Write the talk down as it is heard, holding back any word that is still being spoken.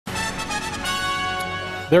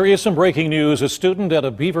There is some breaking news. A student at a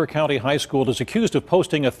Beaver County high school is accused of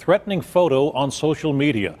posting a threatening photo on social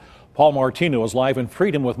media. Paul Martino is live in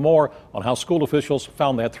Freedom with more on how school officials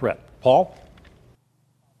found that threat. Paul?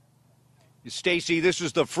 Stacy, this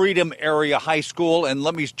is the Freedom Area High School, and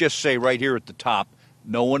let me just say right here at the top,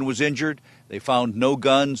 no one was injured. They found no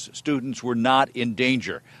guns. Students were not in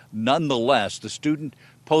danger. Nonetheless, the student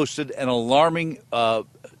posted an alarming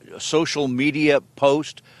social media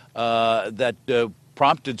post that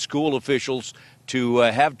prompted school officials to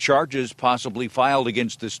have charges possibly filed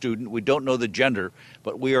against the student. We don't know the gender,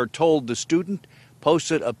 but we are told the student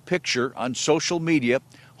posted a picture on social media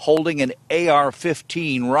holding an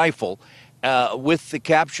AR-15 rifle with the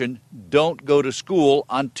caption, "Don't go to school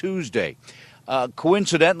on Tuesday."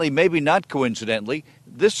 Coincidentally, maybe not coincidentally,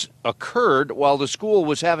 this occurred while the school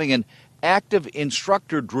was having an active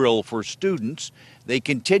instructor drill for students. They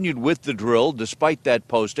continued with the drill despite that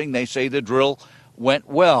posting. They say the drill went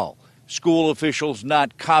well. School officials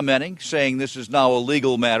not commenting, saying this is now a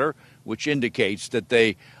legal matter, which indicates that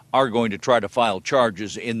they are going to try to file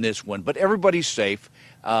charges in this one. But everybody's safe,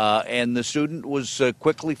 and the student was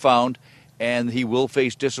quickly found, and he will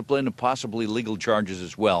face discipline and possibly legal charges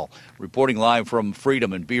as well. Reporting live from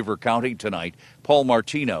Freedom in Beaver County tonight, Paul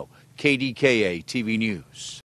Martino, KDKA-TV News.